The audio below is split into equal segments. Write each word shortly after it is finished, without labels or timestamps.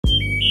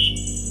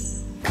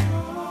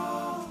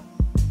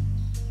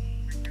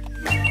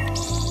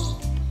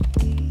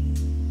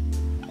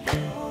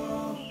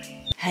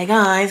Hey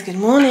guys, good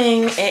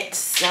morning.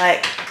 It's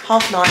like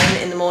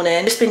 9:30 in the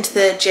morning. Just been to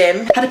the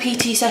gym, had a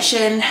PT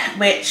session,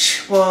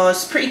 which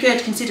was pretty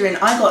good considering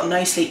I got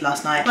no sleep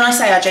last night. When I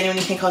say I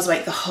genuinely think I was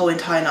awake the whole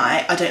entire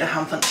night, I don't know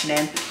how I'm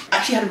functioning. I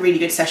actually had a really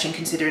good session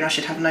considering I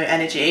should have no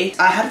energy.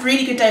 I had a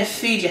really good day of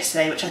food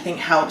yesterday, which I think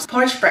helps.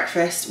 Porridge for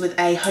breakfast with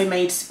a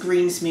homemade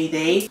green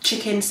smoothie,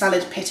 chicken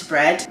salad pita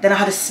bread. Then I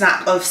had a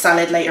snack of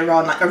salad later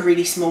on, like a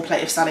really small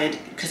plate of salad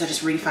because I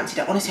just really fancied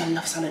it. Honestly, I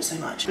love salad so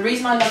much. The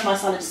reason I love my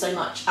salad so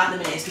much at the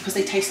minute is because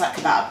they taste like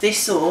kebab. This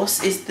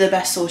sauce is the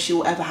best sauce you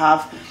will ever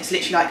have. It's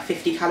literally like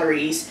 50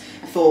 calories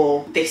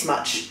for this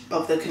much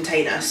of the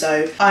container.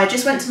 So I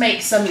just went to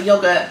make some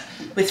yogurt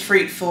with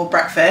fruit for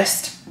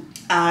breakfast,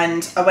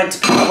 and I went to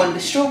pick up one of the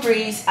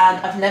strawberries,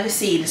 and I've never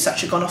seen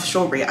such a gone off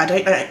strawberry. I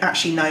don't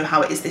actually know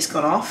how it is this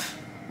gone off,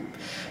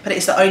 but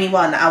it's the only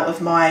one out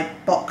of my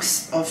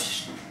box of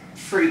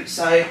fruit.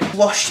 So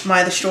washed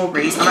my other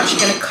strawberries. I'm actually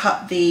going to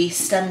cut the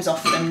stems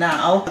off them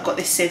now. I got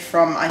this sieve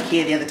from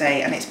IKEA the other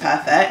day and it's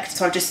perfect.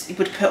 So I just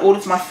would put all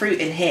of my fruit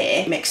in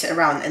here, mix it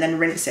around and then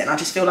rinse it, and I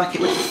just feel like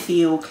it would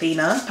feel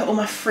cleaner. Put all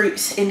my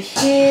fruits in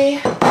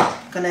here.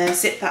 I'm gonna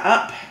zip that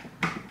up.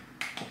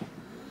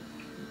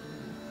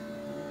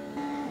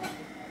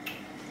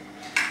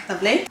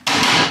 Lovely.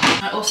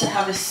 I also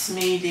have a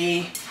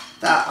smoothie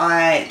that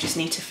I just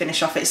need to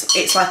finish off.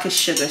 It's like a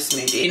sugar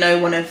smoothie, you know,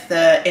 one of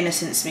the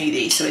innocent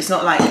smoothies, so it's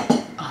not like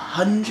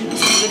 100%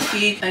 good for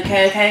you.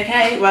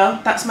 Okay, well,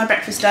 that's my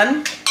breakfast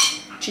done.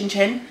 Chin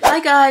chin.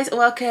 Hi guys,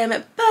 welcome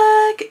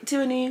back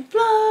to a new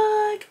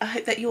vlog. I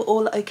hope that you're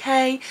all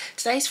okay.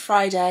 Today's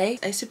Friday.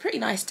 It's a pretty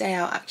nice day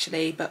out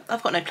actually, but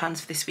I've got no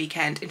plans for this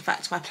weekend. In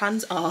fact, my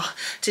plans are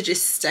to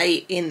just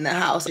stay in the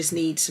house. I just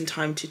need some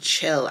time to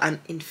chill, and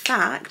in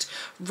fact,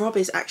 Rob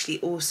is actually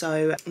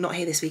also not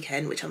here this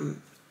weekend, which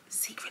I'm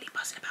secretly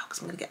buzzing about because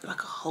I'm gonna get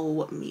like a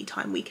whole me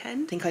time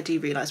weekend. I think I do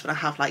realise when I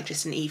have like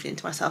just an evening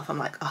to myself, I'm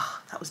like,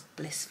 oh, that was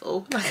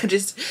blissful. Like I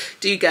just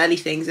do girly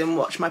things and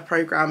watch my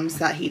programmes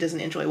that he doesn't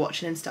enjoy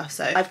watching and stuff.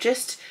 So I've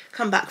just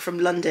come back from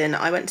London.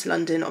 I went to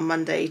London on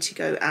Monday to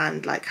go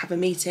and like have a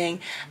meeting,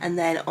 and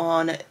then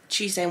on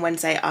Tuesday and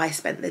Wednesday I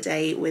spent the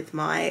day with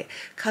my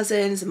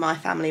cousins, my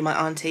family,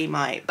 my auntie,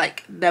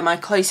 they're my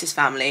closest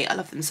family. I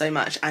love them so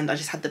much and I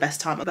just had the best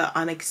time, but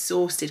I'm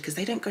exhausted because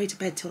they don't go to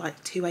bed till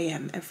like 2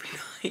 AM every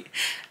night.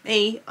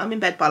 Me, I'm in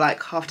bed by like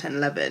 10:30,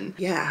 11.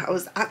 Yeah, I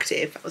was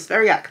active. I was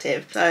very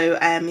active. So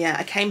yeah,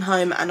 I came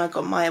home and I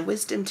got my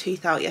wisdom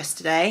tooth out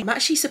yesterday. I'm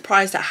actually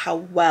surprised at how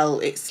well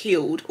it's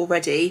healed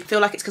already. I feel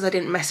like it's because I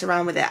didn't mess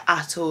around with it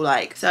at all.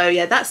 So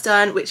yeah, that's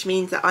done, which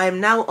means that I am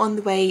now on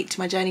the way to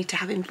my journey to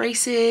having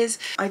braces.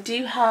 I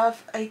do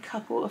have a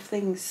couple of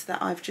things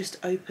that I've just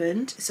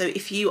opened, so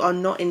if you are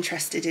not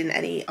interested in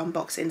any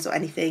unboxings or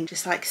anything,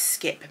 just like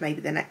skip maybe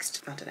the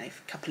next, I don't know,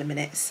 couple of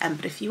minutes,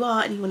 but if you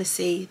are and you want to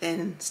see,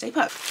 then stay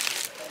put.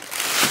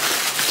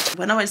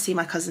 When I went to see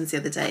my cousins the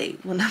other day,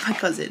 one of my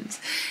cousins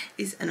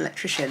is an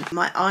electrician.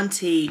 My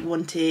auntie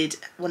wanted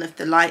one of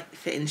the light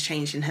fittings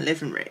changed in her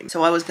living room,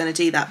 so I was going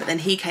to do that, but then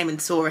he came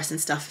and saw us and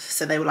stuff,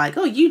 so they were like,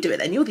 oh, you do it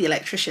then, you're the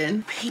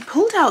electrician. He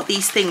pulled out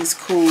these things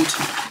called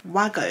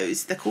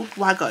Wagos. They're called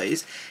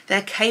Wagos.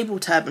 They're cable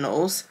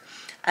terminals.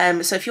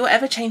 So if you're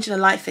ever changing a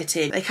light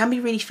fitting, they can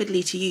be really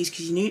fiddly to use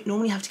because you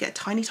normally have to get a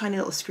tiny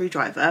little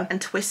screwdriver and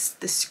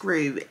twist the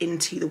screw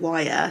into the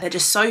wire. They're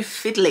just so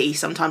fiddly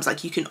sometimes,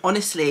 like you can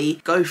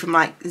honestly go from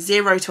like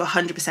 0 to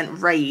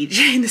 100% rage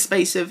in the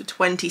space of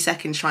 20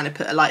 seconds trying to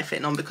put a light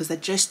fitting on because they're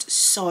just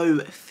so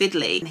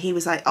fiddly. And he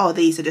was like, oh,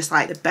 these are just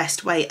like the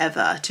best way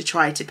ever to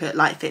try to put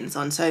light fittings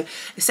on. So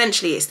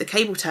essentially it's the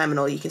cable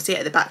terminal. You can see it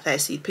at the back there,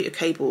 so you put your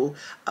cable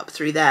up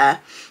through there,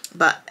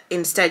 but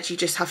instead you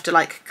just have to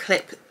like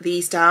clip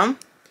these down.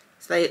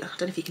 So I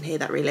don't know if you can hear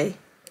that really.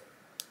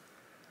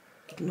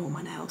 Ignore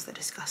my nails, they're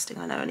disgusting.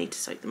 I know I need to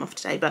soak them off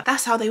today, but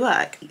that's how they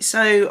work.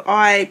 So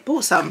I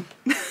bought some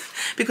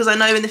because I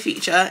know in the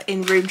future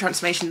in room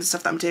transformations and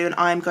stuff that I'm doing,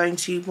 I'm going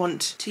to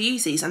want to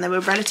use these, and they were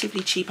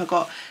relatively cheap. I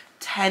got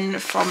 10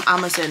 from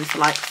Amazon for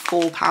like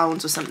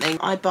 £4 or something.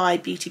 I buy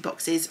beauty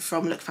boxes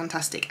from Look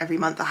Fantastic every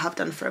month. I have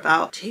done for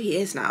about 2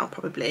 years now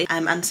probably,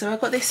 and so I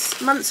got this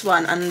month's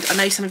one, and I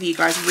know some of you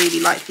guys really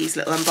like these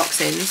little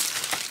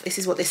unboxings. This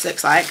is what this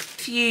looks like.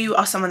 If you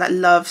are someone that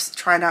loves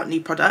trying out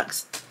new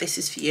products, this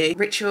is for you.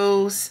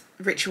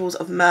 Rituals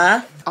of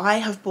Myrrh. I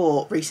have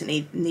bought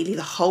recently nearly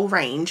the whole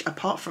range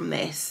apart from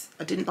this.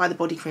 I didn't buy the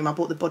body cream, I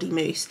bought the body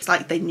mousse. It's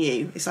like they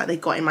knew, it's like they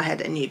got in my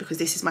head and knew, because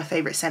this is my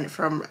favourite scent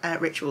from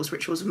Rituals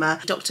of Myrrh.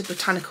 Dr.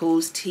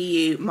 Botanicals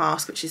TU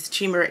mask, which is the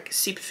turmeric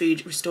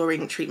superfood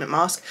restoring treatment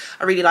mask.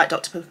 I really like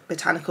Dr.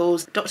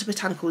 Botanicals. Dr.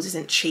 Botanicals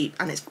isn't cheap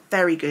and it's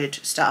very good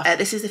stuff.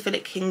 This is the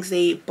Philip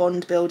Kingsley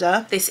Bond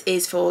Builder. This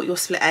is for your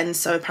split ends,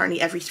 so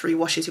apparently every 3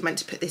 washes you're meant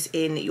to put this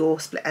in your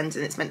split ends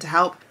and it's meant to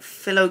help.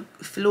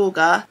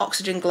 Filorga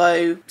Oxygen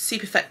Glow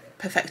Super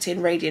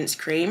Perfecting Radiance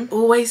Cream.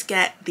 Always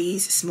get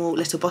these small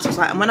little bottles,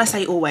 like, and when I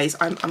say always,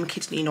 I'm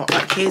kidding you not.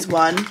 Like, here's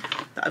one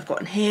that I've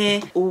got in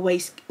here.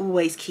 Always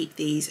keep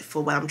these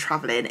for when I'm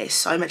traveling. It's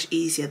so much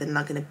easier than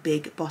lugging a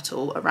big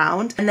bottle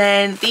around. And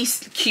then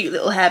these cute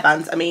little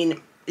hairbands. I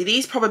mean,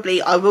 These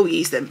probably, I will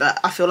use them, but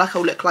I feel like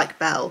I'll look like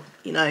Belle,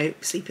 you know,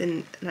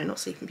 not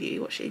Sleeping Beauty,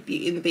 what's she?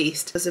 Beauty and the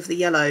Beast. Because of the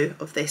yellow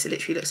of this, it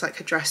literally looks like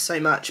her dress so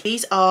much.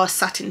 These are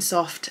satin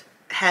soft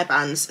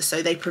hairbands,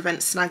 so they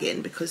prevent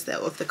snagging because they're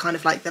of the kind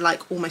of like, they're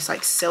like almost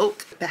like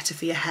silk, better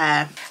for your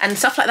hair. And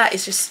stuff like that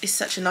is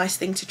such a nice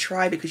thing to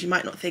try, because you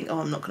might not think, oh,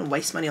 I'm not going to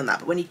waste money on that,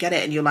 but when you get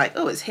it and you're like,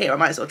 oh, it's here, I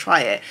might as well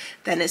try it,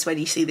 then it's when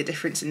you see the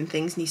difference in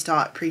things and you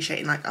start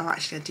appreciating like, oh,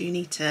 actually I do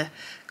need to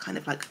kind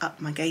of like up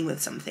my game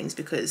with some things,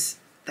 because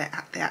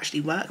they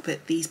actually work.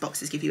 But these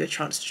boxes give you a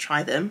chance to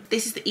try them.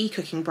 This is the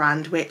E-Cooking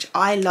brand, which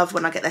I love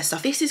when I get their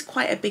stuff. This is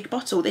quite a big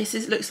bottle. This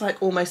looks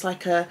like almost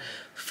like a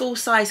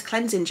full-size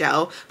cleansing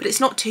gel, but it's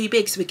not too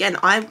big. So again,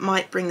 I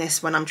might bring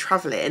this when I'm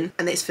traveling,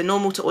 and it's for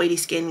normal to oily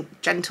skin,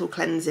 gentle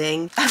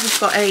cleansing. And we've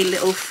got a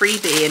little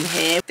freebie in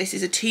here. This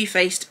is a Too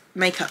Faced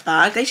makeup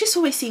bag. They just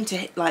always seem to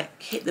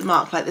hit the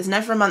mark. Like, there's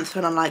never a month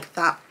when I'm like,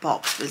 that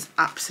box was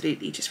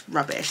absolutely just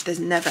rubbish. There's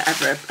never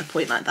ever a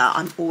point like that.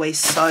 I'm always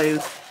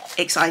so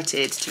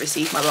excited to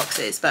receive my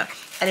boxes. But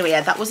anyway,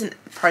 yeah, that wasn't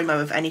a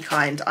promo of any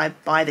kind. I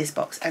buy this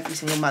box every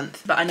single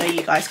month, but I know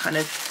you guys kind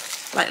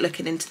of like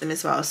looking into them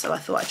as well, so I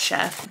thought I'd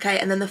share. Okay,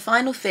 and then the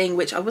final thing,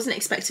 which I wasn't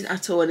expecting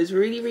at all and is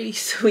really, really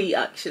sweet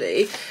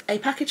actually, a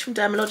package from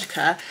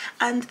Dermalogica,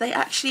 and they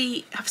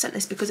actually have sent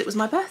this because it was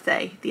my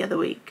birthday the other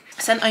week.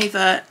 I sent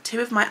over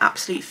 2 of my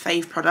absolute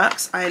fave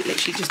products. I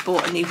literally just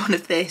bought a new one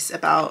of this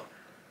about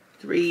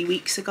 3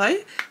 weeks ago,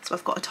 so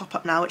I've got a top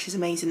up now, which is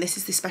amazing. This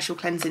is the special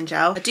cleansing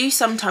gel. I do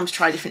sometimes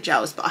try different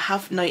gels, but I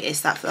have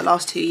noticed that for the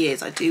last 2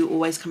 years I do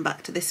always come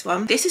back to this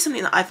one. This is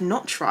something that I've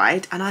not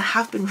tried, and I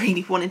have been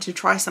really wanting to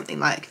try something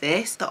like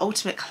this. The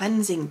Ultimate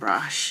Cleansing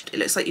Brush. It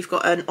looks like you've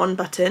got an on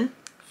button,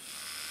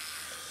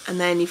 and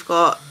then you've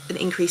got an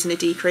increase and a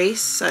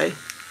decrease. So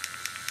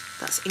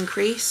that's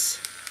increase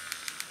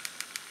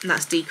and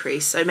that's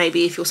decrease. So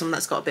maybe if you're someone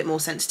that's got a bit more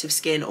sensitive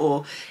skin,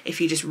 or if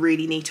you just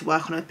really need to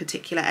work on a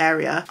particular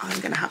area, I'm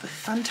gonna have a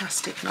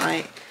fantastic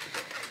night,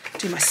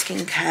 do my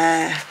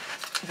skincare,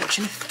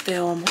 watching a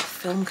film. What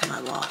film can I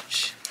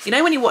watch? You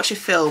know when you watch a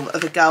film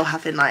of a girl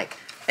having like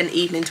an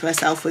evening to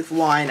herself with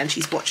wine and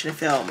she's watching a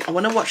film? I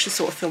want to watch the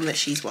sort of film that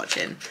she's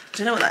watching. I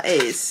don't know what that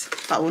is,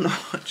 but I will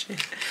not watch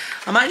it.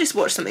 I might just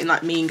watch something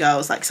like Mean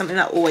Girls, like something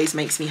that always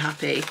makes me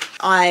happy.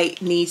 I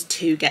need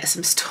to get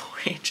some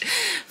storage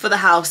for the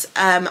house.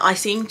 I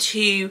seem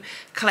to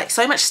collect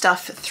so much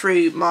stuff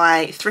through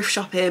my thrift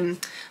shopping,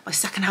 my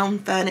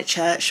secondhand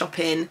furniture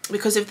shopping,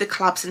 because of the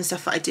collabs and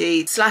stuff that I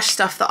do, slash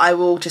stuff that I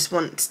will just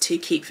want to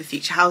keep for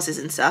future houses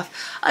and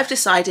stuff. I've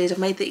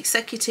made the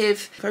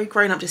executive, very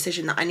grown-up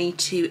decision that I need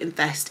to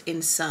invest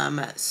in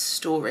some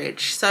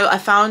storage. So I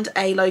found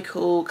a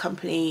local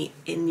company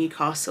in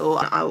Newcastle,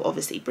 and I will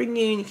obviously bring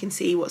you, and you can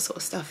see what sort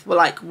of stuff, well,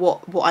 like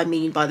what I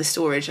mean by the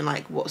storage, and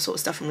like what sort of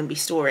stuff I'm going to be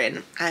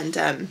storing. And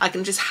I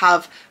can just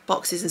have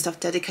boxes and stuff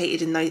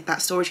dedicated in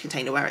that storage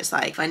container, where it's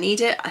like, if I need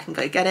it, I can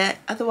go get it.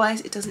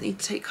 Otherwise, it doesn't need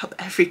to take up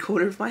every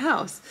corner of my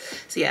house.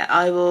 So yeah,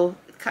 I will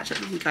catch up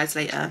with you guys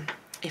later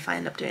if I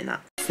end up doing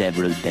that.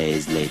 Several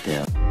days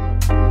later.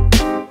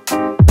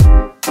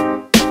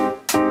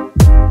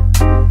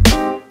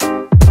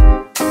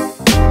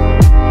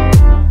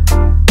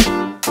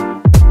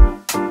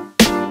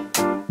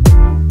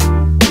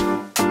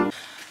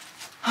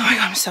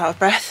 I'm so out of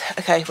breath.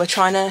 Okay, we're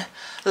trying to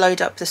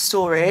load up the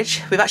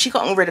storage. We've actually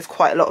gotten rid of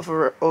quite a lot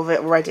of it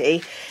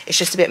already. It's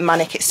just a bit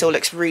manic. It still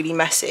looks really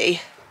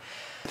messy.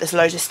 There's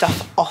loads of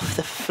stuff off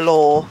the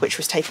floor, which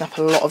was taking up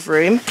a lot of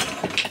room.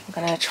 I'm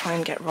gonna try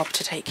and get Rob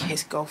to take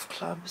his golf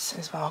clubs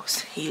as well,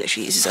 because he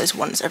literally uses those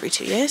once every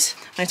 2 years.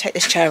 I'm gonna take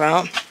this chair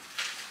out,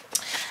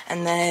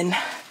 and then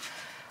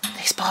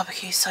this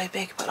barbecue's so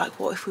big, but like,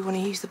 what if we want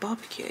to use the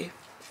barbecue?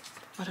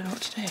 I don't know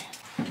what to do.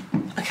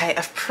 Okay,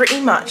 I've pretty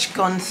much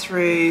gone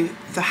through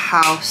the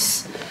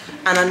house,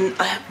 and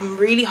I'm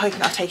really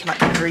hoping I've taken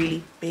like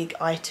really big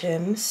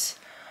items.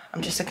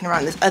 I'm just looking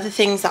around. There's other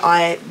things that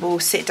I will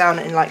sit down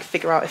and like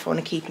figure out if I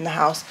want to keep in the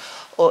house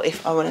or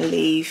if I want to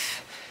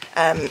leave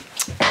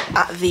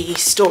at the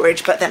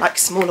storage, but they're like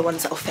smaller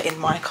ones that will fit in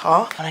my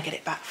car when I get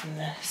it back from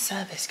the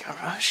service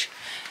garage.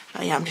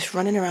 Yeah, I'm just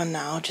running around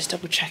now, just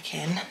double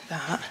checking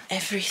that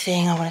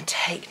everything I want to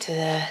take to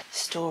the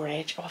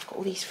storage. Oh, I've got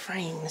all these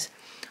frames.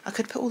 I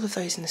could put all of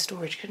those in the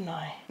storage, couldn't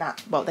I? Nah,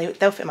 well, they'll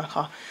fit in my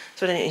car,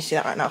 so I don't need to do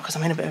that right now because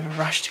I'm in a bit of a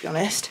rush, to be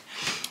honest.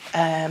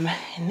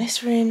 In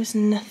this room, there's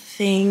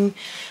nothing.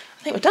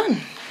 I think we're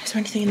done. Is there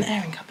anything in the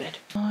airing cupboard?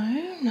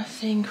 No,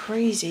 nothing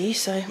crazy,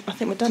 so I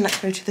think we're done. Let's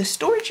go to the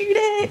storage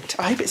unit.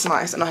 I hope it's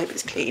nice and I hope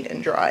it's clean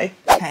and dry.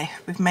 Okay,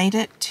 we've made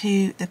it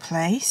to the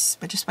place.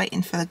 We're just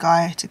waiting for the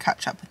guy to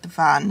catch up with the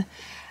van.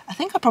 I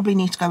think I probably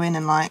need to go in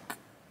and like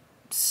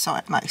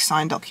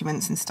sign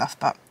documents and stuff,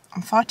 but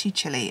I'm far too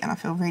chilly and I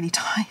feel really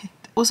tired.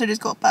 Also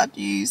just got bad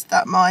news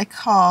that my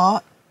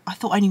car, I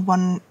thought only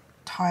one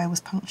tyre was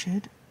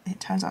punctured. It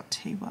turns out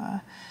 2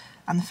 were.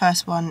 And the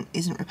first one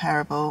isn't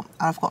repairable.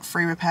 And I've got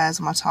 3 repairs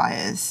on my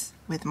tyres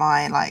with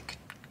my like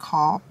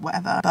car,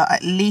 whatever. But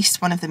at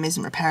least one of them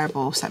isn't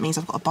repairable. So that means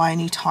I've got to buy a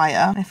new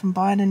tyre. And if I'm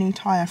buying a new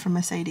tyre from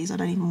Mercedes, I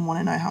don't even want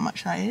to know how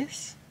much that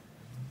is.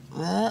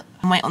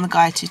 and wait on the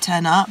guy to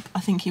turn up. I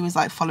think he was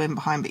like following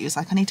behind, but he was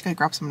like, I need to go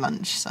grab some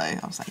lunch. So I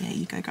was like, yeah,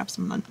 you go grab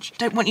some lunch.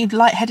 Don't want you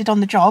lightheaded on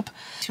the job.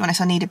 To be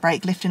honest, I need a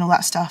break. Lifting all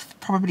that stuff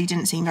probably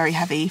didn't seem very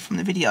heavy from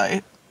the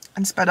video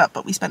and sped up,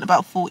 but we spent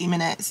about 40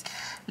 minutes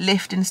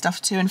lifting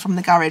stuff to and from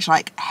the garage,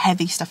 like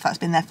heavy stuff that's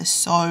been there for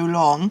so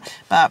long.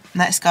 But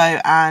let's go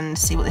and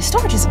see what this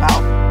storage is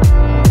about.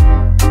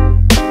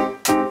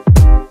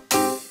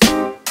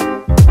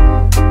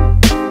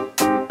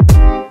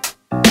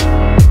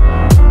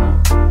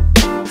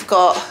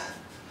 Got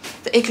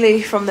the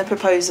igloo from the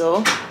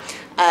proposal,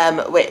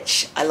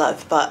 which I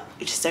love, but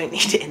we just don't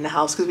need it in the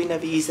house because we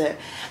never use it.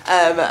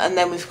 And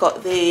then we've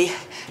got the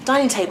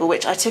dining table,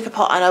 which I took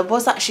apart, and I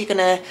was actually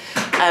gonna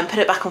put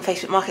it back on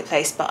Facebook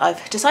Marketplace, but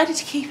I've decided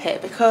to keep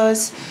it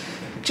because,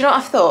 do you know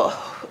what I've thought?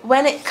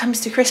 When it comes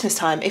to Christmas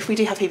time, if we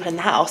do have people in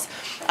the house,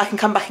 I can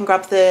come back and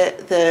grab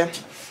the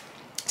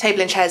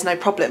table and chairs, no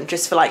problem,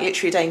 just for like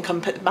literally a day and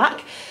come put them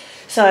back.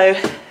 So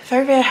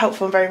very, very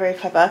helpful and very, very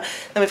clever.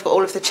 Then we've got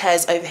all of the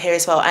chairs over here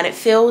as well. And it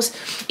feels,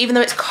 even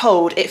though it's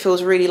cold, it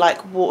feels really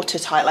like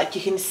watertight. Like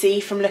you can see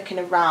from looking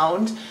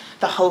around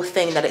the whole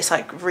thing that it's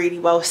like really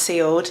well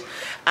sealed.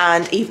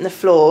 And even the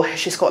floor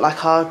has just got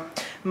like our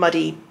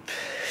muddy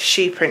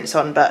shoe prints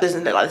on, but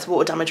doesn't look like there's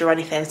water damage or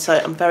anything. So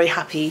I'm very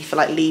happy for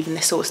like leaving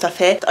this sort of stuff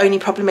here. The only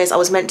problem is I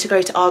was meant to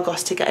go to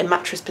Argos to get a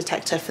mattress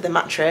protector for the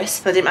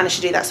mattress. I didn't manage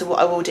to do that, so what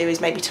I will do is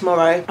maybe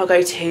tomorrow I'll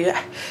go to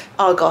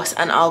Argos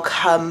and I'll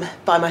come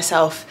by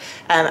myself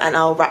and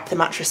I'll wrap the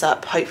mattress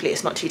up. Hopefully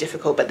it's not too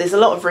difficult, but there's a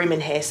lot of room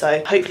in here,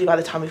 so hopefully by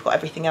the time we've got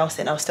everything else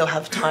in, I'll still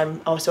have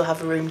time, I'll still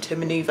have a room to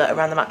maneuver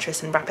around the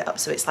mattress and wrap it up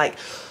so it's like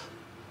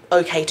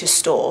okay to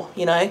store,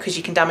 you know, because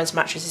you can damage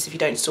mattresses if you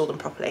don't store them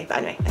properly. But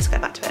anyway, let's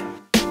get back to it.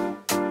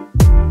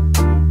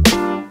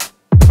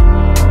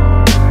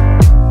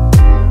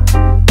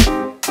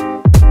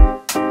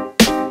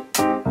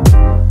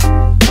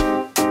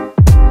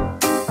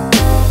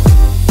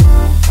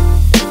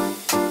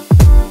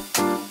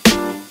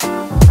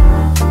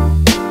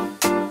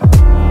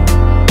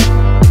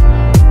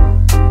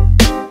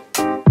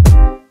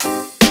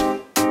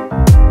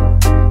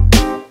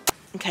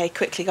 Okay,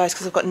 quickly guys,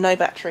 because I've got no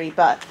battery,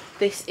 but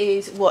this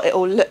is what it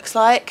all looks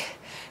like.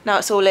 Now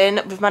it's all in.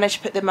 We've managed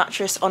to put the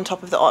mattress on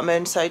top of the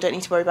ottoman, so don't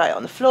need to worry about it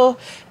on the floor.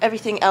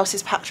 Everything else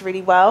is packed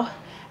really well,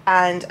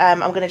 and I'm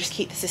going to just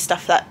keep this as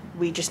stuff that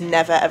we just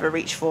never ever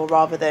reach for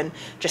rather than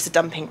just a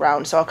dumping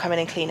ground. So I'll come in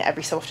and clean it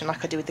every so often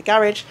like I do with the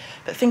garage,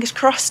 but fingers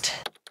crossed.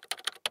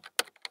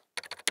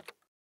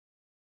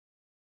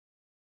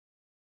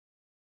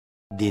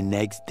 The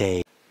next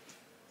day.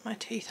 My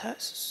tooth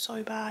hurts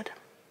so bad.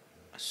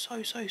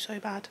 So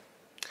bad.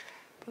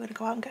 We're gonna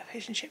go out and get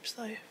fish and chips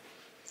though.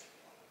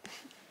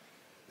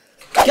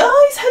 Guys,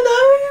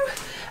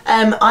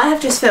 hello! I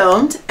have just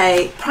filmed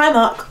a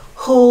Primark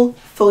haul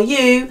for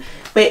you,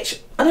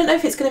 which I don't know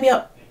if it's gonna be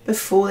up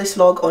before this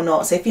vlog or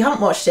not. So if you haven't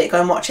watched it, go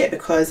and watch it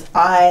because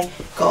I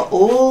got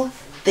all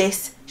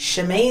this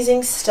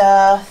shamazing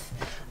stuff.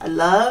 I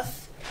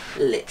love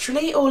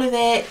literally all of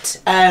it.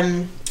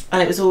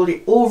 And it was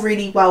all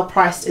really well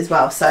priced as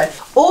well. So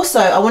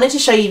also I wanted to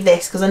show you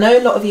this because I know a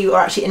lot of you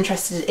are actually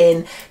interested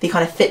in the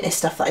kind of fitness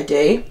stuff that I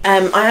do.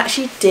 I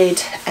actually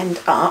did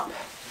end up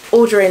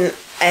ordering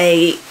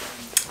a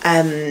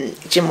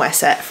gym wear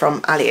set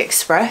from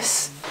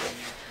AliExpress.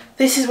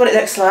 This is what it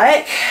looks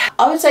like.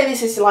 I would say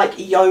this is like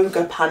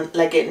yoga pant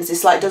leggings.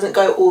 It's like doesn't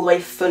go all the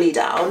way fully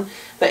down,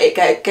 but it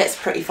gets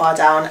pretty far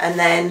down. And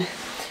then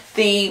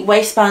the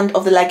waistband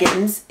of the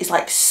leggings is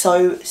like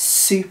so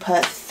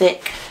super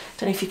thick.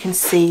 Don't know if you can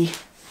see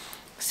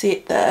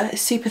it there.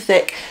 It's super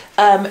thick.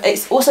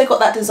 It's also got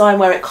that design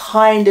where it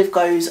kind of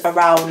goes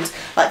around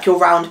like your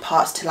round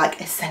parts to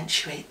like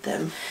accentuate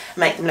them,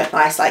 make them look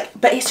nice. Like,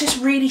 but it's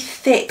just really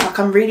thick. Like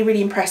I'm really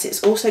impressed.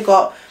 It's also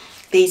got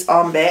these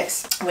arm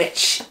bits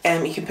which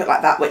you can put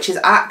like that, which is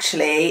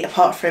actually,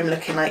 apart from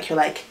looking like you're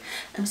like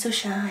I'm so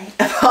shy,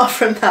 apart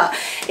from that,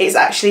 it's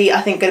actually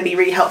I think going to be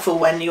really helpful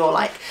when you're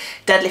like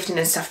deadlifting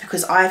and stuff,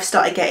 because I've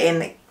started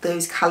getting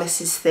those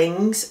calluses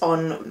things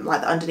on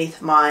like the underneath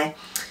of my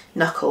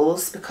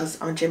knuckles because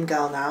I'm a gym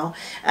girl now,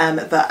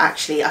 but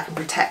actually I can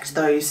protect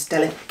those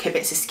delicate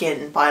bits of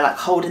skin by like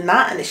holding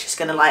that, and it's just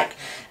gonna like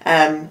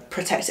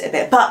protect it a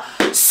bit. But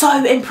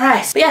so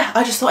impressed. But yeah,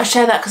 I just thought I'd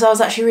share that because I was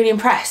actually really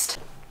impressed.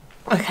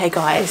 Okay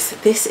guys,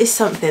 this is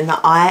something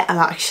that I am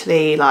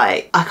actually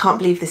like, I can't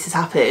believe this has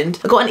happened.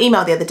 I got an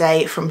email the other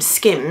day from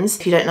Skims.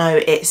 If you don't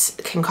know, it's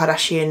Kim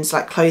Kardashian's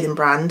like clothing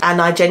brand,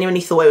 and I genuinely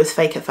thought it was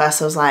fake at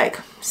first. I was like,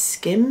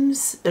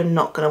 Skims are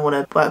not gonna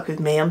want to work with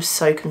me. I'm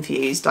so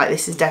confused. Like,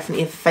 this is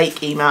definitely a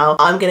fake email.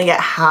 I'm gonna get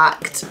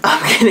hacked.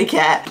 I'm gonna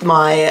get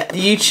my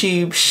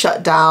YouTube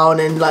shut down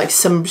and like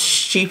some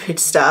stupid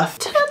stuff.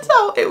 Turns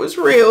out it was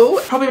real.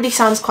 Probably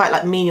sounds quite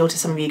like menial to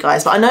some of you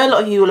guys, but I know a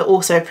lot of you will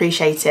also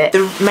appreciate it.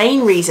 The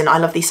main reason I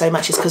love these so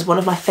much is because one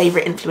of my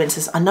favorite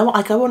influencers, I know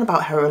I go on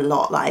about her a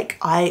lot, like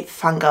I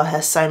fangirl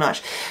her so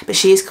much, but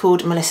she is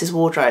called Melissa's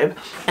Wardrobe,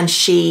 and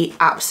she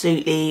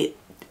absolutely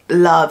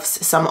loves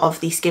some of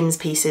the Skims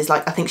pieces.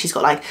 Like I think she's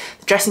got like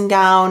the dressing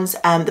gowns,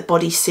 the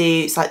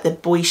bodysuits, like the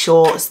boy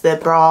shorts, the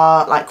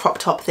bra, like crop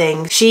top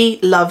thing. She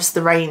loves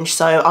the range,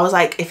 so I was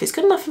like, if it's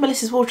good enough for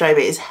Melissa's wardrobe,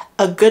 it is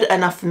a good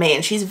enough for me.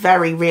 And she's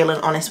very real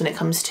and honest when it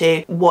comes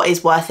to what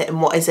is worth it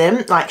and what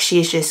isn't. Like she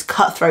is just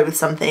cutthroat with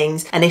some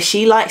things, and if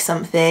she likes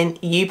something,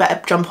 you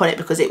better jump on it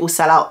because it will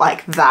sell out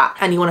like that.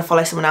 And you want to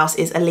follow someone else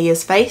is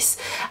Aaliyah's Face.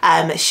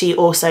 She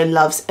also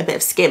loves a bit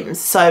of Skims.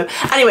 So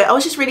anyway, I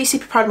was just really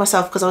super proud of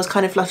myself because I was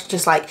kind of like,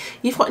 just like,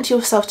 you've gotten to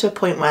yourself to a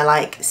point where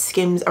like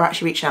Skims are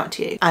actually reaching out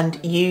to you, and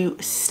you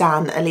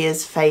stan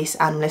Aaliyah's Face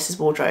and Melissa's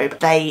wardrobe.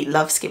 They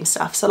love Skims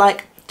stuff, so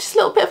like just a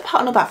little bit of a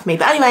pat on the back for me.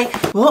 But anyway,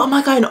 what am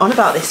I going on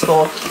about this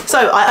for?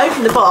 So I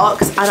opened the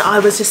box and I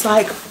was just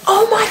like,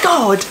 oh my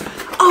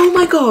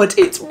god,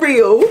 it's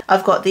real.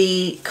 I've got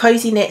the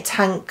cozy knit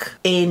tank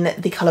in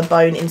the colour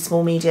bone in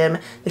small medium,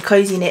 the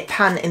cozy knit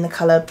pant in the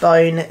colour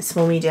bone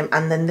small medium,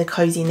 and then the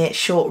cozy knit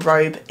short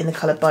robe in the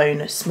colour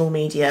bone small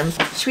medium.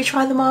 Should we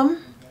try them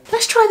on?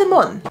 Let's try them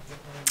on.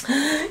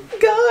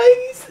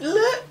 Guys,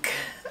 look.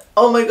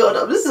 Oh my god,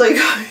 I'm so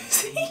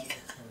cozy.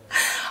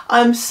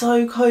 I'm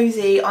so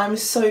cozy, I'm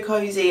so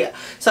cozy.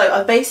 So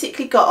I've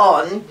basically got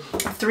on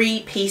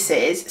 3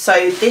 pieces.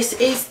 So this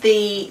is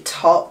the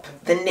top,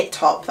 the knit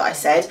top that I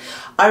said.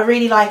 I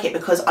really like it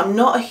because I'm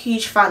not a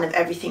huge fan of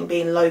everything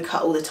being low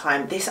cut all the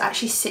time. This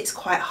actually sits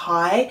quite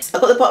high.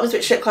 I've got the bottoms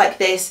which look like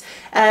this.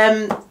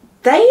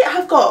 They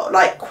have got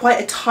like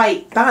quite a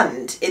tight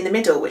band in the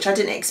middle, which I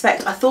didn't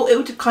expect. I thought it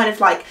would kind of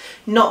like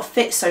not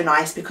fit so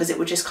nice because it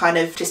would just kind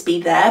of just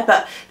be there,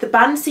 but the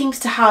band seems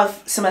to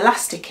have some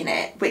elastic in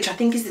it, which I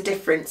think is the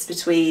difference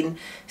between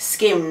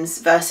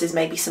Skims versus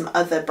maybe some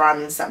other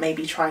brands that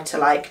maybe try to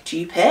like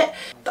dupe it.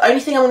 The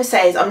only thing I want to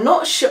say is I'm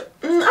not sure,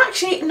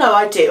 actually no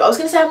I do. I was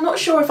going to say I'm not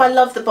sure if I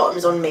love the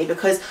bottoms on me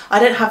because I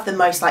don't have the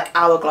most like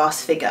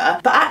hourglass figure,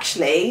 but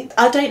actually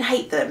I don't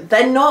hate them.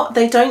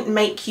 They don't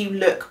make you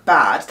look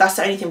bad. That's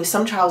the only thing with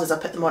some trousers. I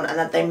put them on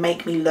and they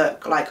make me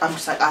look like I'm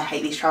just like, I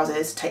hate these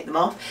trousers, take them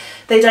off.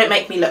 They don't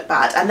make me look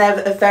bad, and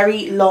they're a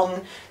very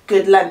long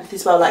good length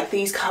as well. Like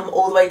these come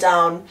all the way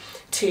down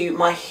to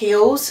my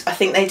heels. I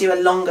think they do a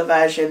longer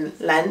version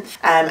length,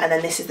 and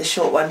then this is the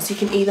short one, so you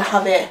can either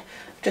have it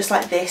just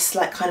like this,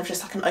 like kind of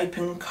just like an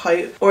open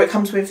coat, or it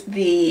comes with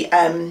the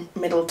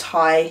middle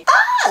tie.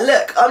 Ah,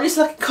 look, I'm just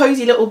like a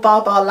cozy little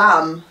Bar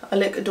lamb. I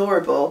look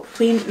adorable.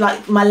 Between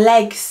like my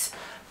legs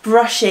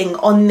brushing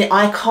on the,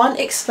 I can't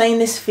explain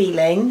this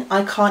feeling.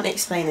 I can't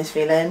explain this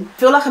feeling. I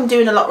feel like I'm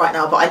doing a lot right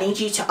now, but I need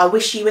you to, I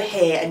wish you were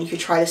here and you could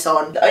try this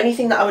on. The only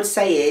thing that I would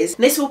say is,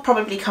 this will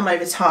probably come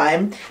over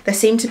time, there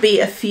seem to be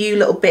a few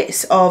little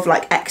bits of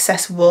like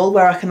excess wool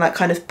where I can like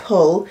kind of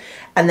pull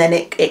and then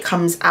it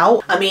comes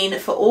out. I mean,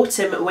 for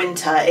autumn,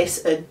 winter,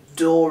 it's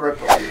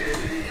adorable.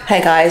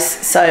 Hey guys,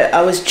 so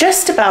I was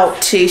just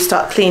about to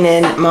start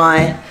cleaning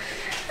my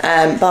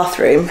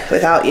bathroom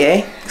without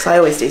you, because I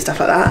always do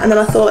stuff like that, and then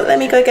I thought, let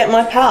me go get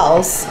my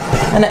pals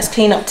and let's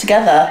clean up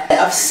together.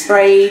 I've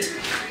sprayed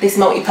this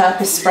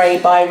multi-purpose spray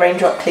by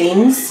Raindrop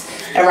Cleans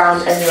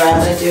around everywhere.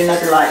 I'm going to do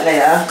another light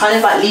layer, kind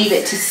of like leave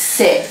it to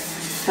sit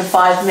for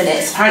 5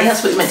 minutes. Apparently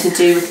that's what you're meant to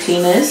do with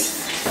cleaners.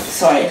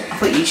 Sorry, I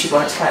thought YouTube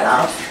wanted to play that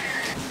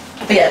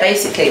out. But yeah,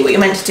 basically what you're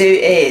meant to do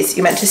is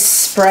you're meant to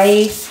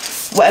spray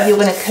whatever you're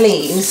going to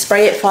clean,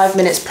 spray it 5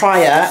 minutes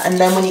prior, and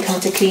then when you come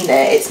to clean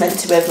it, it's meant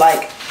to have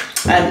like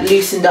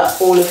loosened up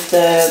all of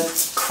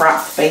the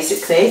crap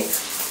basically.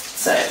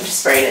 So I'm just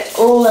spraying it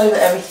all over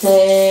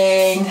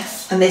everything.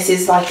 And this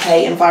is like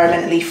a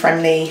environmentally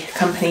friendly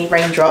company,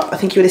 Raindrop. I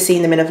think you would have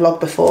seen them in a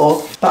vlog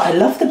before, but I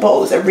love the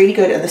bottles, they're really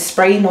good, and the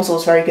spray nozzle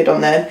is very good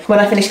on them. When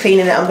I finish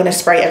cleaning it, I'm going to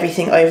spray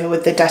everything over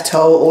with the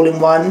Dettol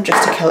all-in-one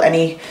just to kill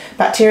any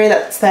bacteria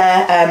that's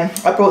there.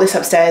 I brought this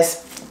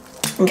upstairs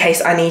in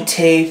case I need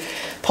to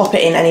pop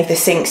it in any of the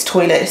sinks,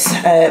 toilets,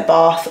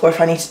 bath, or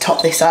if I need to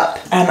top this up.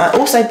 And I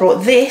also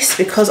brought this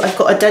because I've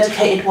got a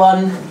dedicated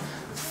one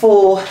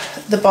for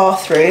the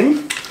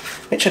bathroom,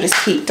 which I just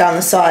keep down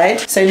the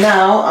side. So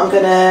now I'm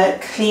gonna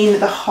clean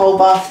the whole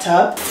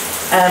bathtub.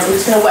 I'm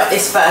just gonna wet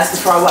this first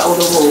before I wet all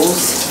the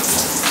walls.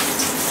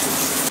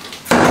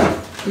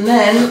 And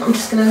then I'm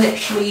just gonna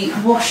literally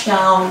wash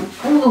down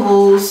all the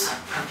walls.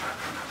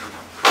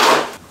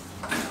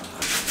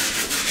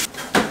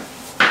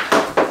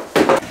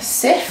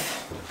 Sift.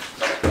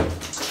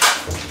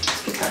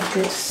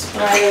 Good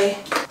spray.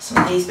 Some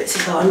of these bits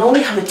as well. I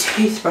normally have a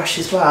toothbrush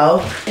as well.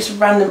 Just a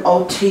random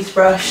old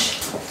toothbrush.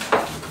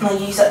 And I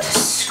use that to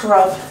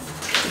scrub.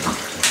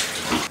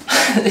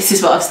 This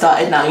is what I've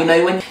started now. You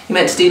know when you're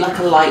meant to do like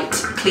a light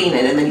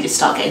cleaning and then you just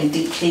start getting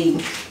deep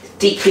clean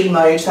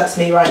mode. That's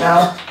me right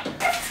now.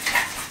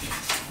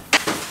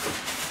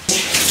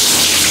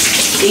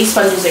 These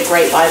sponges are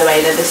great, by the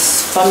way. They're the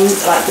sponge,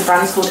 like the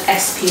brand's called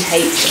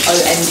SPHONGE,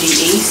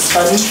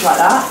 sponge like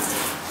that.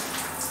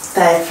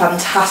 They're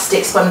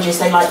fantastic sponges.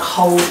 They like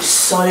hold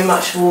so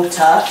much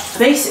water.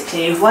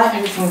 Basically, wipe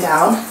everything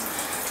down,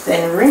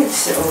 then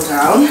rinse it all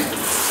down,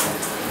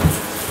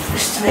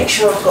 just to make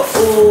sure I've got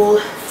all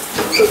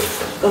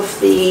of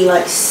the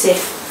like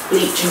sift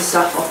bleach and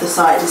stuff off the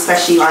side,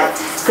 especially like,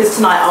 because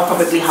tonight I'll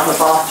probably have a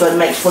bath, so I want to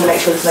make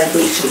sure there's no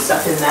bleach and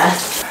stuff in there.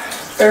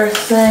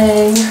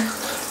 Earthing.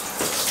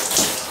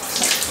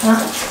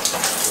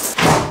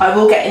 I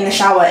will get in the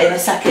shower in a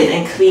second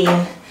and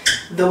clean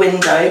the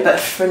window, but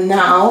for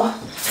now,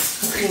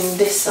 I'll clean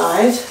this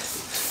side.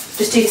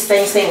 Just do the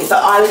same thing,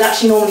 but I would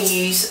actually normally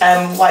use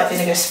white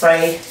vinegar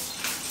spray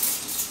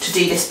to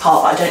do this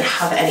part, but I don't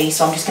have any,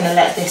 so I'm just going to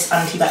let this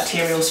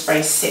antibacterial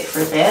spray sit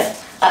for a bit.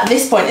 At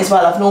this point as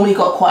well, I've normally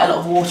got quite a lot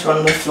of water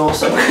on the floor,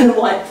 so I'm going to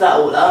wipe that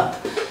all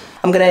up.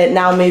 I'm going to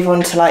now move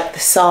on to like the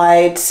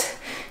sides,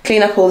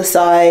 clean up all the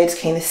sides,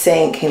 clean the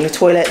sink, clean the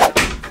toilet.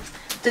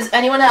 Does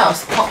anyone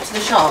else pop to the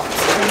shops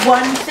for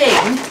one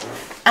thing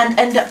and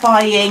end up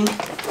buying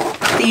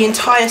the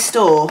entire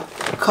store?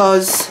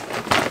 Because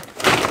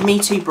me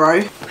too,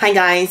 bro. Hi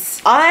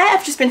guys, I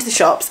have just been to the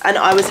shops and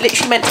I was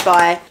literally meant to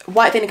buy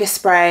white vinegar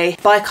spray,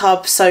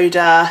 bicarb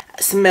soda,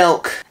 some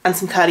milk and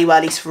some curly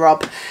whirlies for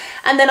Rob.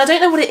 And then I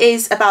don't know what it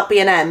is about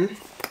B&M,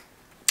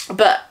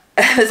 but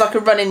there's like a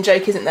running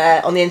joke, isn't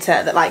there, on the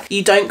internet, that like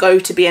you don't go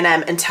to B&M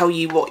and tell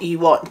you what you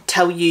want,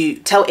 tell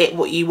it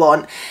what you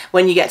want.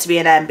 When you get to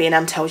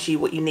B&M tells you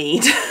what you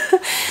need.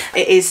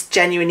 It is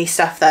genuinely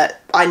stuff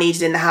that I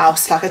needed in the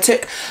house. Like I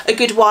took a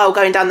good while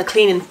going down the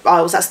cleaning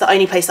aisles. That's the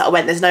only place that I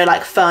went. There's no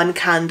like fun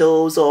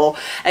candles or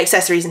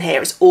accessories in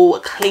here. It's all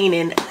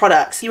cleaning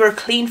products. If you're a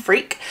clean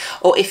freak,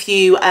 or if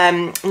you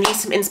need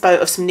some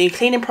inspo of some new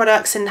cleaning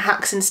products and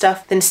hacks and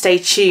stuff, then stay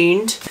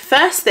tuned.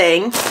 First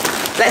thing,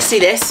 let's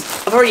do this.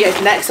 I've already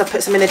opened it because I've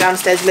put some in the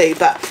downstairs loo,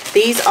 but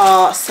these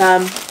are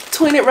some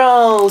toilet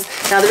rolls.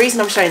 Now the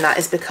reason I'm showing that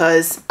is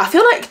because I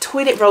feel like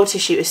toilet roll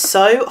tissue is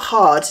so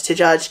hard to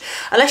judge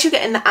unless you're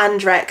getting the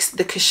Andrex,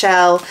 the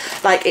Cushelle.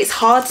 Like it's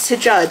hard to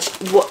judge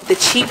what the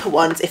cheaper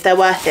ones, if they're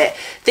worth it.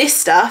 This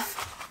stuff,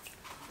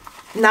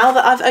 now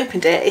that I've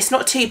opened it, it's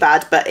not too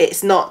bad, but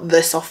it's not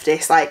the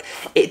softest. Like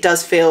it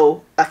does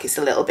feel like it's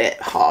a little bit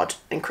hard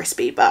and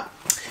crispy, but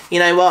you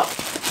know what?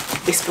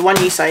 It's for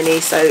one use only,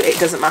 so it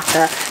doesn't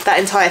matter. That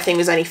entire thing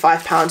was only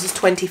 £5. There's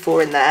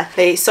 24 in there.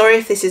 Hey, sorry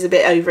if this is a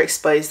bit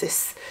overexposed,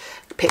 this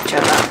picture,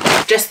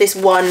 but just this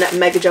one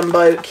mega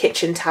jumbo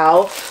kitchen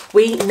towel.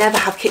 We never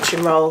have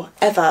kitchen roll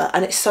ever,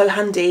 and it's so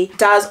handy.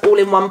 Daz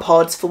all-in-one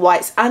pods for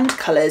whites and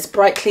colours,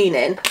 bright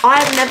cleaning.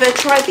 I've never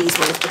tried these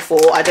ones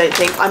before, I don't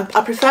think.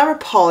 I prefer a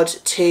pod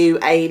to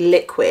a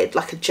liquid,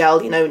 like a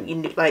gel, you know,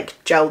 you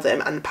like gel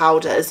them and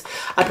powders.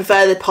 I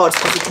prefer the pods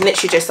because you can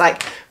literally just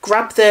like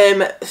grab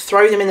them,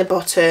 throw them in the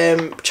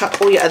bottom,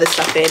 chuck all your other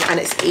stuff in, and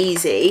it's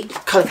easy.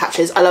 Colour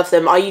catchers, I love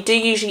them. I do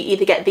usually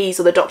either get these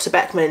or the Dr.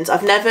 Beckmans.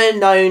 I've never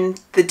known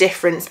the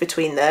difference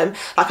between them.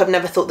 Like I've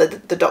never thought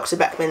that the Dr.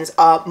 Beckmans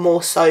are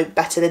more so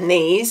better than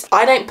these.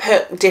 I don't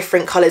put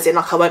different colours in,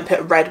 like I won't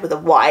put red with a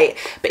white,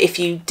 but if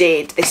you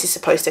did, this is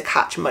supposed to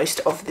catch most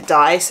of the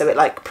dye, so it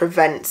like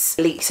prevents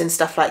leaks and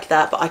stuff like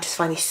that. But I just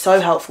find these so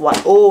helpful.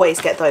 I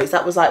always get those.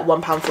 That was like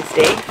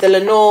 £1.50. The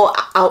Lenore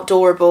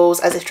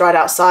Outdoorables As If Dried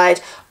Outside.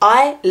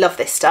 I love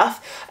this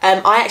stuff.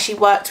 I actually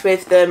worked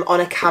with them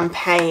on a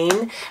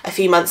campaign a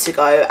few months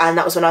ago, and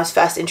that was when I was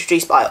first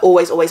introduced, but I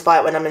always buy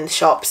it when I'm in the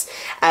shops.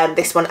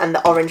 This one and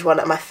the orange one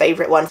are my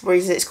favourite one. The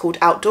reason it's called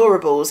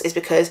Outdoorables is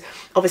because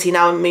obviously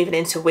now I'm moving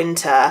into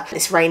winter.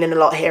 It's raining a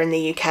lot here in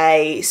the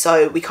UK,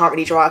 so we can't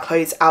really dry our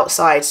clothes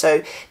outside.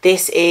 So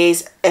this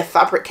is a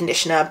fabric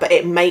conditioner, but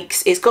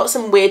it's got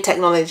some weird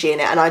technology in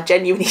it, and I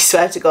genuinely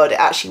swear to God it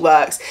actually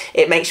works.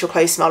 It makes your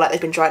clothes smell like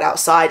they've been dried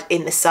outside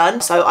in the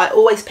sun, so I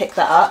always pick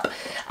that up.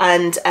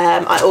 And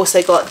I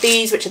also got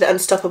these, which are the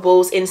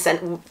Unstoppables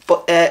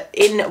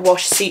in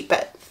wash suit,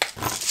 but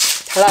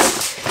hello.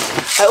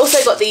 I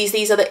also got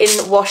these are the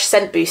in wash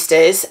scent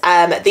boosters.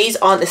 These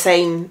aren't the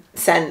same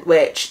scent,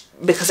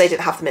 because they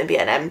didn't have them in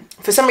B&M.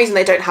 For some reason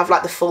they don't have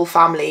like the full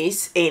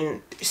families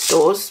in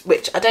stores,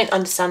 which I don't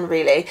understand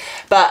really,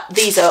 but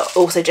these are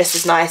also just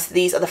as nice.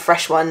 These are the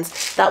fresh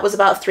ones. That was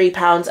about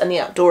 £3, and the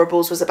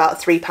Outdoorables was about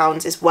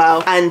 £3 as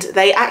well, and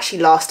they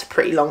actually last a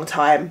pretty long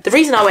time. The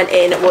reason I went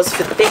in was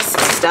for this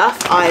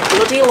stuff. I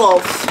bloody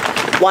love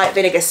white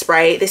vinegar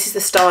spray. This is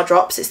the Star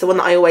Drops. It's the one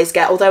that I always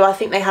get, although I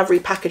think they have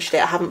repackaged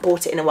it. I haven't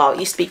bought it in a while. It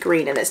used to be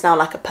green and it's now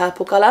like a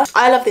purple colour.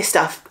 I love this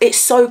stuff. It's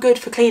so good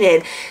for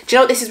cleaning. Do you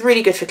know what this is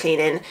really good for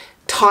cleaning?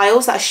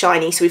 Tiles that are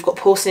shiny. So we've got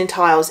porcelain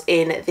tiles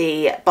in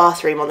the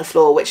bathroom on the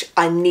floor, which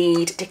I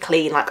need to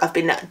clean. Like I've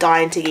been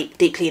dying to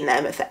deep clean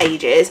them for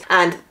ages.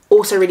 And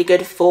also really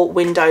good for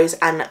windows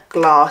and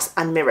glass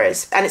and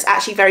mirrors. And it's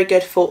actually very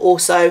good for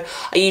also,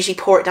 I usually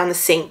pour it down the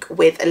sink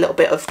with a little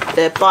bit of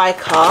the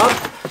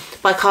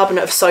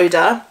bicarbonate of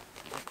soda,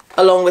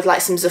 along with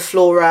like some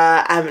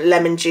Zaflora,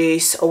 lemon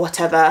juice or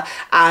whatever,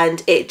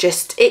 and it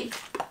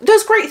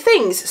does great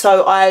things.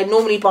 So I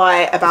normally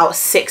buy about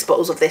 6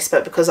 bottles of this,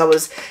 but because I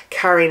was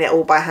carrying it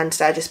all by hand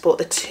today, I just bought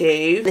the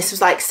 2. This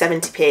was like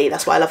 70p.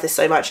 That's why I love this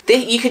so much.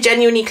 You could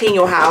genuinely clean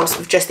your house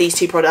with just these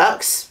 2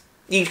 products.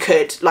 You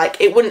could, like,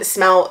 it wouldn't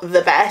smell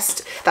the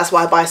best. That's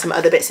why I buy some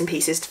other bits and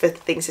pieces for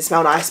things to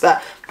smell nice,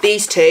 but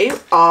these 2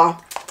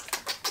 are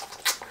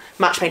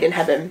match made in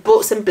heaven.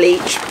 Bought some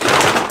bleach.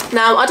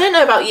 Now, I don't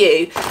know about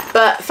you,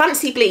 but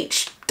fancy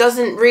bleach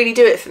doesn't really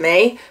do it for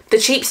me. The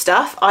cheap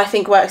stuff I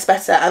think works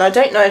better, and I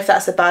don't know if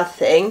that's a bad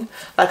thing.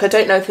 Like, I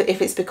don't know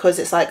if it's because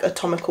it's like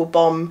atomical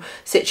bomb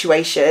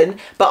situation,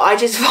 but I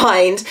just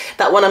find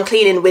that when I'm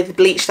cleaning with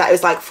bleach that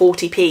is like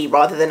 40p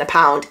rather than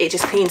 £1, it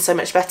just cleans so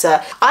much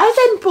better. I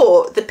then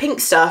bought the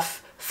pink stuff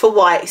for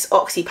whites,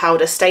 oxy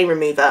powder stain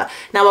remover.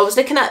 Now, I was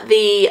looking at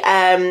the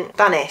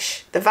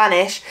Vanish,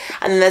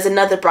 and then there's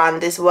another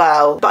brand as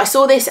well, but I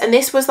saw this and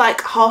this was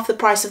like half the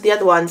price of the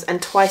other ones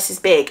and twice as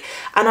big,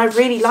 and I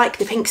really like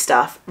the pink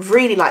stuff,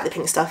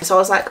 so I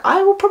was like,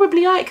 I will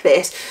probably like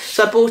this,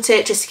 so I bought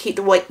it just to keep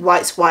the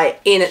whites white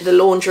in the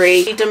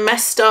laundry.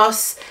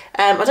 Domestos,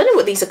 I don't know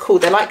what these are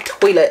called, they're like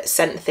toilet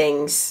scent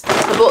things.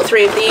 I bought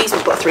 3 of these.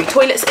 We've got 3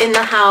 toilets in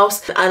the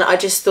house, and I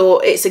just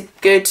thought it's a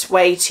good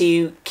way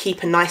to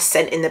keep a nice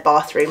scent in the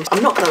bathroom.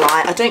 I'm not gonna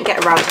lie, I don't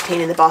get around to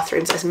cleaning the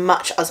bathrooms as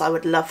much as I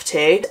would love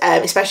to,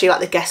 especially like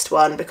the guest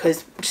one,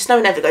 because just no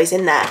one ever goes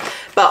in there.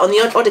 But on the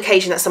odd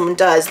occasion that someone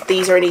does,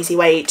 these are an easy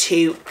way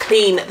to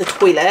clean the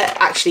toilet,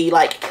 actually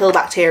like kill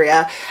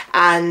bacteria,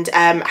 and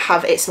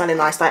have it smelling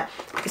nice. Like,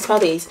 I can smell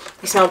these,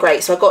 they smell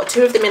great. So I got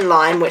 2 of them in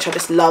lime, which I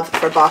just love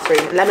for a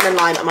bathroom. Lemon and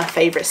lime are my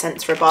favourite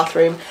scents for a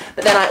bathroom.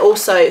 But then I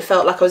also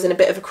felt like I was in a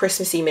bit of a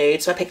Christmassy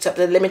mood, so I picked up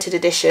the limited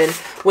edition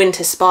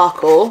Winter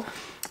Sparkle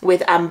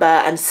with amber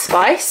and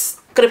spice.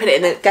 Gonna put it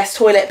in the guest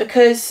toilet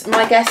because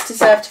my guests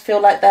deserve to feel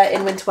like they're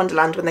in Winter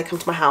Wonderland when they come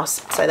to my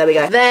house. So there we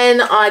go.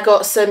 Then I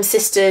got some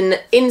cistern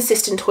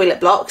toilet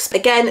blocks.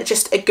 Again,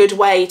 just a good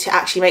way to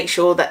actually make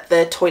sure that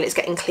the toilet's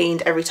getting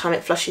cleaned every time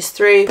it flushes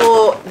through.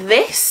 For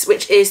this,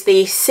 which is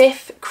the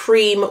Cif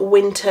Cream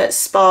Winter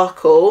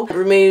Sparkle, it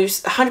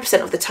removes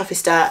 100% of the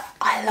toughest dirt.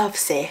 I love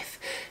Cif.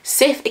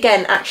 Cif,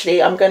 again,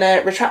 actually, I'm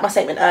gonna retract my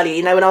statement earlier.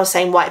 You know, when I was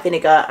saying white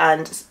vinegar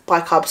and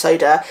bicarb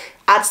soda,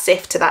 add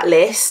Cif to that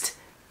list.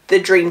 The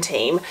dream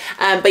team.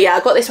 But yeah, I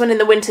got this one in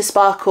the Winter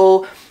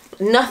Sparkle.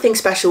 Nothing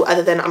special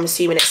other than I'm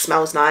assuming it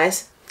smells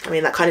nice. I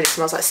mean, that kind of just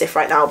smells like Cif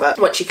right now, but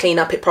once you clean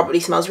up, it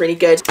probably smells really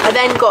good. I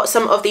then got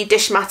some of the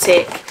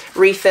Dishmatic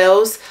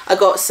refills. I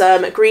got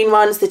some green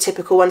ones, the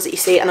typical ones that you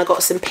see, and I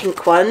got some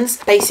pink ones.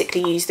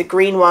 Basically use the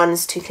green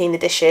ones to clean the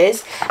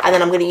dishes, and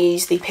then I'm going to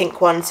use the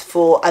pink ones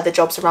for other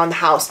jobs around the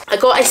house. I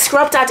got a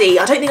Scrub Daddy.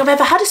 I don't think I've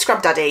ever had a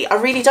Scrub Daddy. I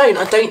really don't.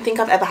 I don't think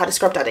I've ever had a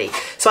Scrub Daddy.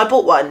 So I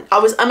bought one. I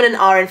was umming and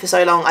ahhing for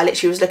so long. I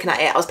literally was looking at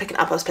it. I was picking it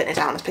up, I was putting it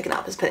down, I was picking it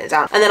up, I was putting it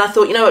down. And then I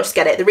thought, you know what, just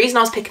get it. The reason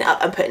I was picking it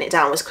up and putting it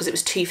down was because it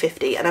was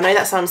 £2.50, and I know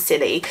that sounds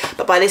silly,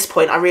 but by this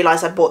point I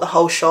realised I'd bought the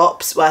whole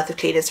shop's worth of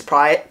cleaning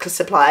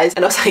supplies,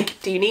 and I was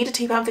like, do you need a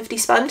 £2.50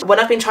 sponge? When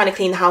I've been trying to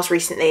clean the house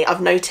recently,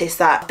 I've noticed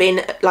that I've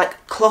been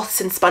like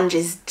cloths and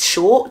sponges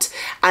short,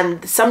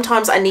 and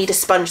sometimes I need a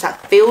sponge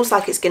that feels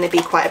like it's going to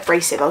be quite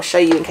abrasive. I'll show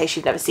you in case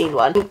you've never seen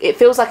one. It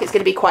feels like it's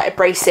going to be quite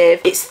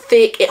abrasive. It's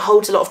thick, it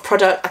holds a lot of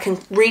product. I can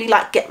really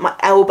like get my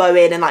elbow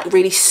in and like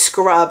really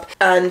scrub,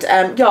 and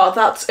yeah,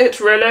 that's it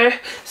really,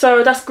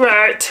 so that's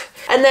great.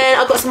 And then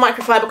I got some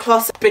microfiber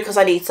cloths because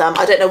I need some.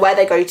 I don't know where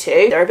they go to.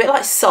 They're a bit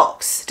like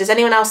socks. Does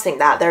anyone else think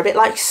that? They're a bit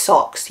like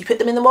socks. You put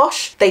them in the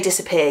wash, they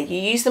disappear. You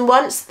use them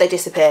once, they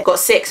disappear. Got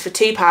 6 for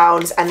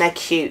 £2 and they're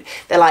cute.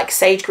 They're like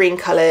sage green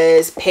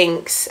colours,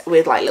 pinks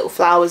with like little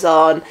flowers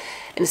on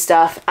and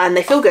stuff, and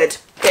they feel good.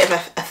 Bit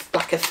of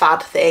like a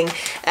fad thing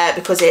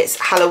because it's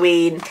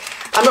Halloween.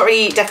 I'm not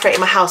really decorating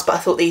my house, but I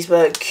thought these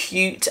were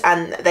cute,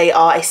 and they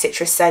are a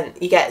citrus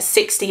scent. You get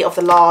 60 of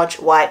the large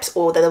wipes,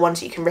 or they're the ones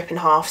that you can rip in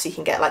half, so you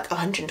can get like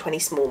 120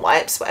 small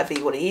wipes, whatever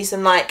you want to use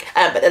them like.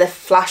 But they're the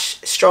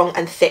flash strong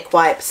and thick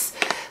wipes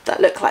that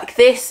look like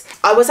this.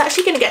 I was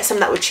actually going to get some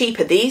that were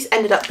cheaper. These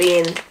ended up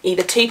being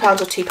either £2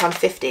 or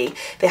 £2.50.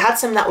 They had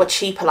some that were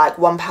cheaper, like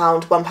 £1,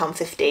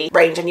 £1.50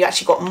 range, and you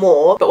actually got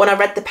more. But when I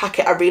read the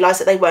packet, I realised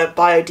that they weren't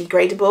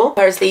biodegradable,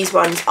 whereas these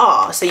ones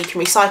are. So you can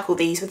recycle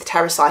these with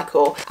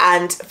TerraCycle.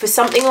 And for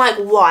something like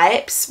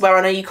wipes, where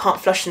I know you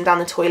can't flush them down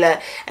the toilet,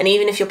 and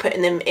even if you're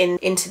putting them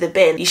into the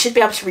bin, you should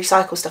be able to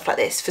recycle stuff like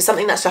this. For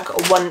something that's like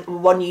a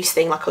one-use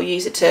thing, like I'll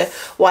use it to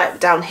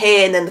wipe down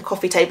here and then the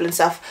coffee table and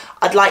stuff,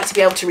 I'd like to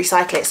be able to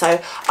recycle it.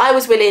 So I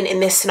was willing in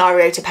this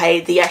scenario to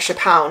pay the extra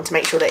 £1 to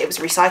make sure that it was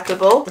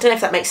recyclable. I don't know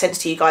if that makes sense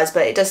to you guys,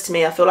 but it does to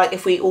me. I feel like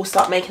if we all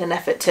start making an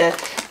effort to,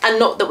 and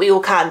not that we all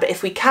can, but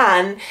if we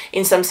can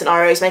in some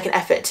scenarios make an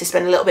effort to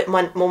spend a little bit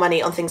more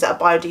money on things that are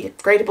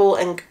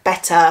biodegradable and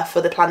better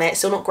for the planet,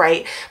 still not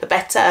great, but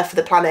better for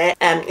the planet,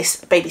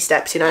 it's baby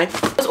steps, you know.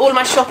 That was all of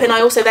my shopping.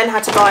 I also then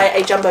had to buy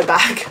a jumbo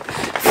bag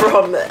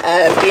from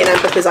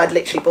B&M because I'd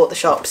literally bought the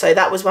shop, so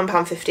that was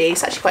 £1.50.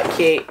 It's actually quite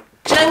cute.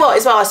 Do you know what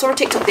as well? I saw a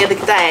TikTok the other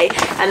day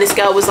and this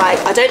girl was like,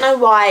 I don't know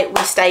why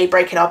we stay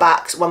breaking our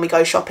backs when we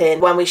go shopping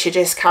when we should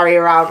just carry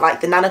around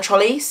like the Nana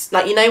trolleys.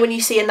 Like, you know when you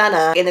see a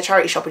Nana in the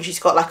charity shop and she's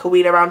got like a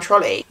wheel around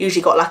trolley,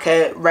 usually got like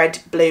a red,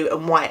 blue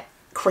and white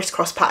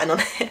crisscross pattern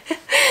on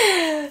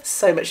it.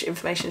 So much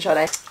information,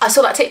 Shannon. I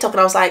saw that TikTok and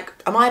I was like,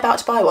 am I about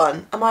to buy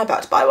one? Am I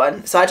about to buy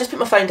one? So I just put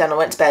my phone down and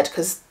went to bed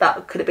because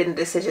that could have been a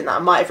decision that I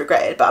might have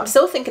regretted, but I'm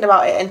still thinking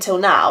about it until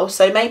now,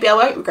 so maybe I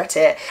won't regret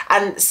it.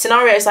 And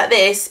scenarios like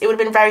this, it would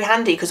have been very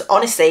handy because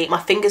honestly, my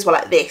fingers were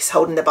like this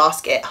holding the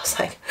basket. I was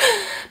like,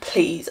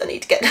 please, I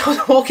need to get down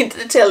and walk into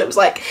the till. It was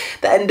like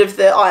the end of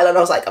the aisle and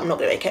I was like, I'm not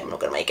gonna make it, I'm not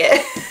gonna make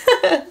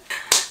it.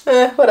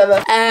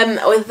 Whatever.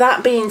 With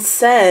that being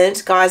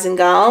said, guys and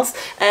girls,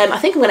 I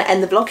think I'm going to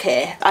end the vlog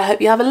here. I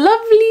hope you have a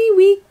lovely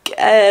week,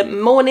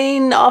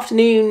 morning,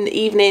 afternoon,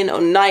 evening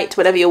or night,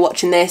 whatever you're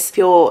watching this. If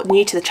you're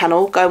new to the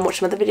channel, go and watch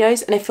some other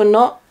videos, and if you're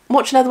not,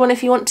 watch another one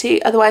if you want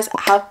to. Otherwise,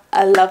 have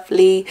a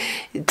lovely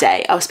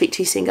day. I'll speak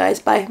to you soon, guys.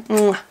 Bye.